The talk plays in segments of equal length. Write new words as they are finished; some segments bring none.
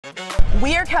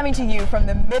We are coming to you from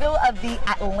the middle of the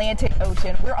Atlantic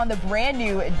Ocean. We're on the brand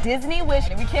new Disney Wish,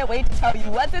 and we can't wait to tell you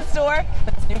what's in store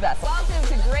for this new vessel.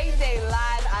 Welcome to Great Day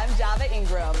Live. I'm Java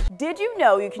Ingram. Did you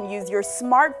know you can use your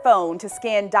smartphone to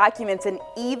scan documents and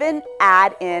even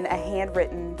add in a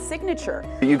handwritten signature?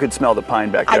 You could smell the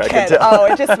pine back there, I can tell. Oh,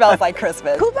 it just smells like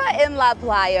Christmas. Cuba in La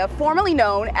Playa, formerly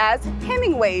known as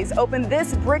Hemingway's, opened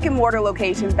this brick and mortar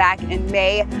location back in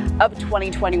May of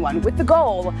 2021 with the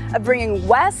goal of bringing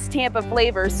West Tampa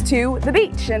flavors to the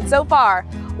beach. And so far,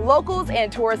 locals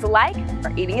and tourists alike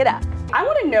are eating it up. I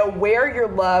want to know where your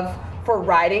love for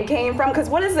writing came from, because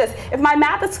what is this? If my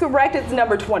math is correct, it's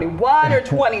number 21 or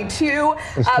 22,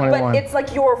 It's 21. but it's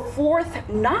like your fourth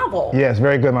novel. Yes,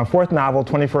 very good. My fourth novel,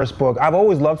 21st book. I've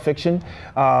always loved fiction.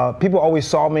 People always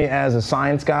saw me as a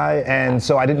science guy, and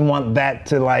so I didn't want that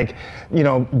to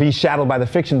be shadowed by the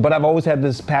fiction, but I've always had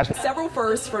this passion. Several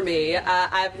firsts for me.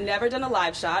 I've never done a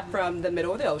live shot from the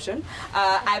middle of the ocean.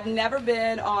 I've never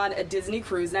been on a Disney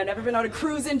cruise, and I've never been on a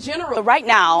cruise in general. So right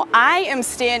now, I am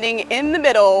standing in the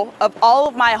middle of all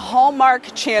of my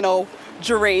Hallmark Channel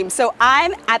dreams. So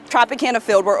I'm at Tropicana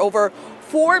Field, where over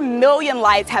 4 million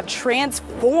lights have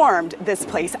transformed this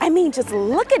place. I mean, just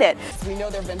look at it. We know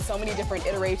there have been so many different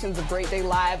iterations of Great Day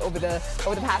Live over the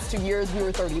past 2 years. We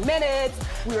were 30 minutes,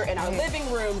 we were in our living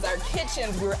rooms, our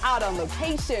kitchens, we were out on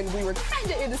location, we were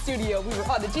kind of in the studio, we were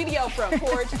on the GDO front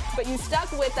porch, but you stuck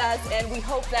with us, and we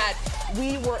hope that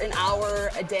we were an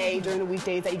hour a day during the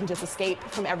weekdays that you can just escape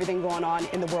from everything going on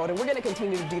in the world, and we're gonna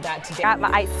continue to do that today. Got my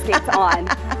ice skates on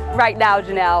right now,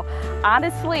 Janelle.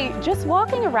 Honestly, just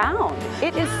walking around.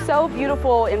 It is so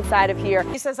beautiful inside of here.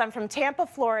 He says, I'm from Tampa,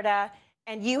 Florida,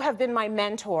 and you have been my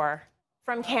mentor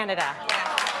from Canada.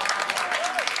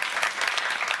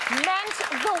 Meant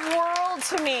the world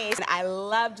to me. And I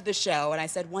loved the show, and I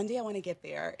said, one day I want to get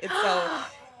there.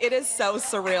 It is so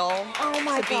surreal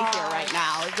to be here right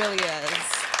now. It really is.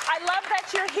 I love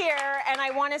that you're here, and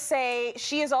I want to say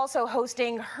she is also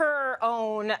hosting her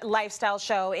own lifestyle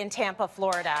show in Tampa,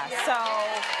 Florida.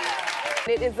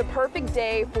 So it is the perfect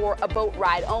day for a boat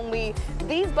ride, only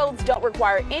these boats don't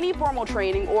require any formal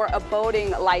training or a boating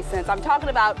license. I'm talking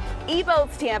about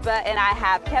eBoats Tampa, and I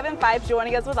have Kevin Fife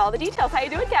joining us with all the details. How you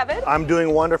doing, Kevin? I'm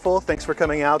doing wonderful. Thanks for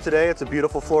coming out today. It's a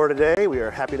beautiful Florida day. We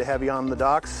are happy to have you on the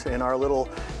docks in our little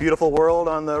beautiful world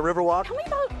on the Riverwalk. Tell me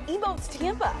about eBoats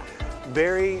Tampa.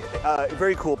 Very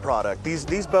cool product.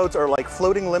 These boats are like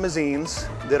floating limousines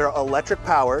that are electric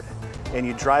powered, and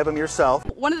you drive them yourself.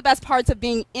 One of the best parts of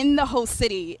being in the host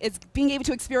city is being able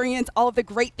to experience all of the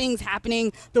great things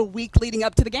happening the week leading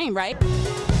up to the game, right?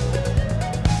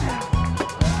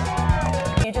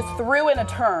 You just threw in a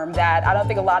term that I don't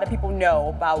think a lot of people know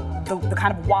about the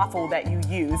kind of waffle that you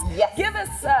use. Yes. Give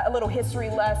us a little history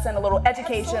lesson, a little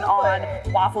education on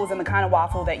waffles and the kind of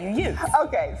waffle that you use.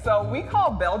 Okay, so we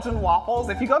call Belgian waffles.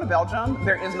 If you go to Belgium,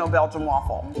 there is no Belgian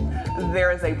waffle.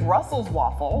 There is a Brussels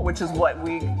waffle, which is what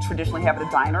we traditionally have at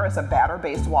a diner. It's a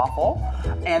batter-based waffle.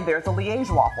 And there's a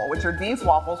Liège waffle, which are these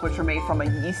waffles, which are made from a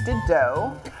yeasted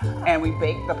dough. And we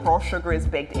bake, the pearl sugar is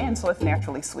baked in, so it's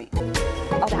naturally sweet.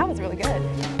 Oh, that was really good.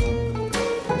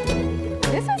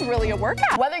 This is really a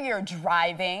workout. Whether you're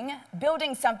driving,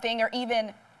 building something, or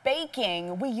even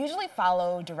baking, we usually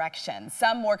follow directions,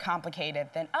 some more complicated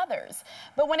than others.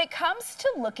 But when it comes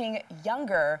to looking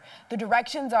younger, the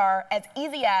directions are as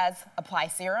easy as apply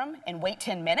serum and wait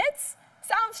 10 minutes.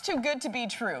 Sounds too good to be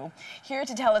true. Here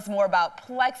to tell us more about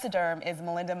Plexiderm is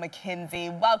Melinda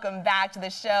McKenzie. Welcome back to the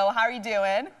show. How are you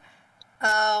doing?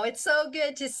 Oh, it's so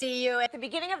good to see you. at the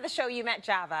beginning of the show, you met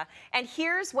Java, and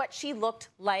here's what she looked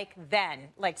like then,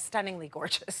 like stunningly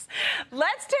gorgeous.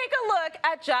 Let's take a look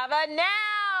at Java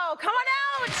now. Come on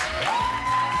out.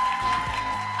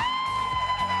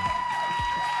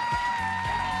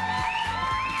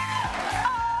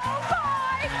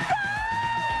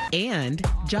 And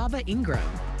Java Ingram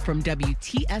from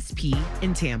WTSP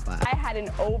in Tampa. I had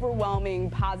an overwhelming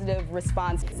positive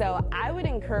response. So I would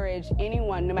encourage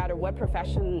anyone, no matter what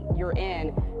profession you're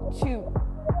in, to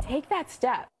take that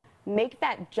step, make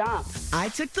that jump. I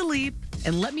took the leap,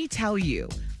 and let me tell you,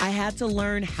 I had to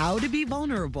learn how to be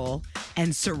vulnerable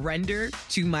and surrender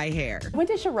to my hair. When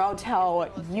did Sherelle tell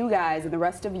you guys and the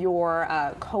rest of your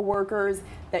coworkers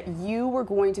that you were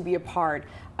going to be a part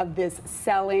of this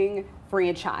selling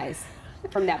franchise?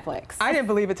 from Netflix. I didn't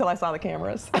believe it till I saw the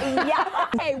cameras. Yeah.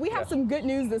 Hey, we have some good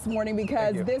news this morning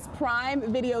because this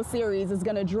Prime Video series is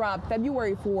going to drop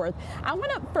February 4th. I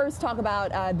want to first talk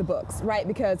about the books, right?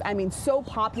 Because, I mean, so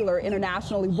popular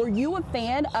internationally. Were you a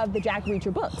fan of the Jack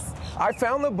Reacher books? I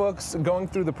found the books going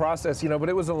through the process, but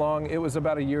it was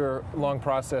about a year-long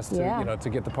process to, to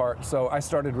get the part. So I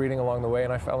started reading along the way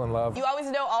and I fell in love. You always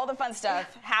know all the fun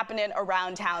stuff happening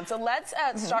around town. So let's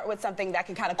start with something that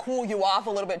can kind of cool you off a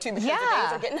little bit too, because the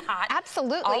days are getting hot.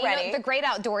 Absolutely. Already. You know, the great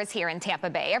outdoors here in Tampa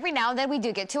Bay. Every now and then we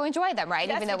do get to enjoy them, right?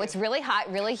 Yes, even though it's really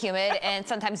hot, really humid, and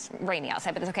sometimes rainy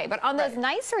outside, but it's okay. But on those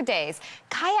nicer days,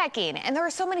 kayaking, and there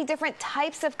are so many different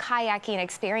types of kayaking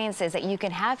experiences that you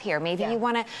can have here. Maybe you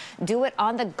want to do it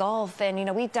on the Gulf,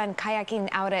 and we've done kayaking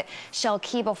out at Shell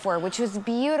Key before, which was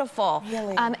beautiful.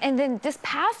 Really? And then this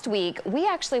past week, we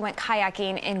actually went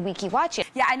kayaking in Weeki Wachee.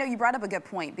 Yeah, I know you brought up a good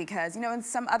point because, in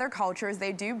some other cultures,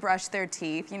 they do brush their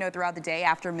teeth, throughout the day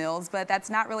after meals, but that's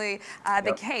not really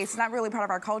the case. It's not really part of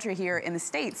our culture here in the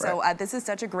States. So this is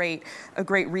such a great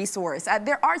resource.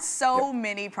 There are so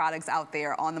many products out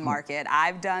there on the market.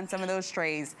 I've done some of those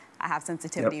trays. I have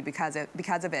sensitivity because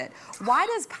of it. Why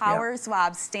does Power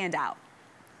Swab stand out?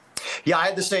 Yeah, I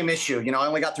had the same issue. I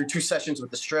only got through 2 sessions with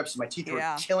the strips. My teeth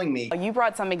were killing me. You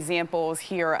brought some examples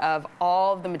here of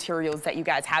all of the materials that you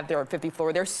guys have there at 50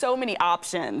 Floor. There's so many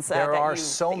options. There are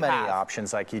so many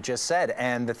options, like you just said.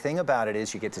 And the thing about it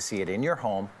is you get to see it in your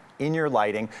home, in your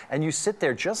lighting, and you sit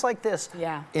there just like this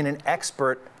in an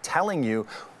expert telling you,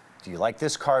 do you like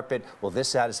this carpet? Well,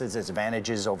 this has its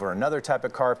advantages over another type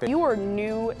of carpet. You are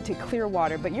new to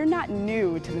Clearwater, but you're not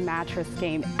new to the mattress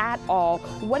game at all.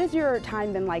 What has your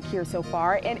time been like here so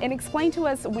far? And explain to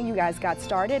us when you guys got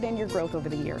started and your growth over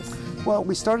the years. Well,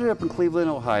 we started up in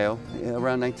Cleveland, Ohio,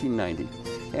 around 1990.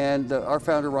 And our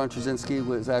founder, Ron Trzynski,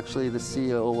 was actually the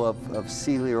CEO of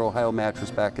Sealy Ohio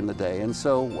Mattress back in the day. And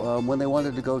so when they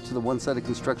wanted to go to the one-sided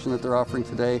construction that they're offering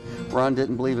today, Ron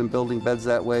didn't believe in building beds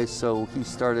that way, so he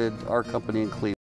started our company in Cleveland.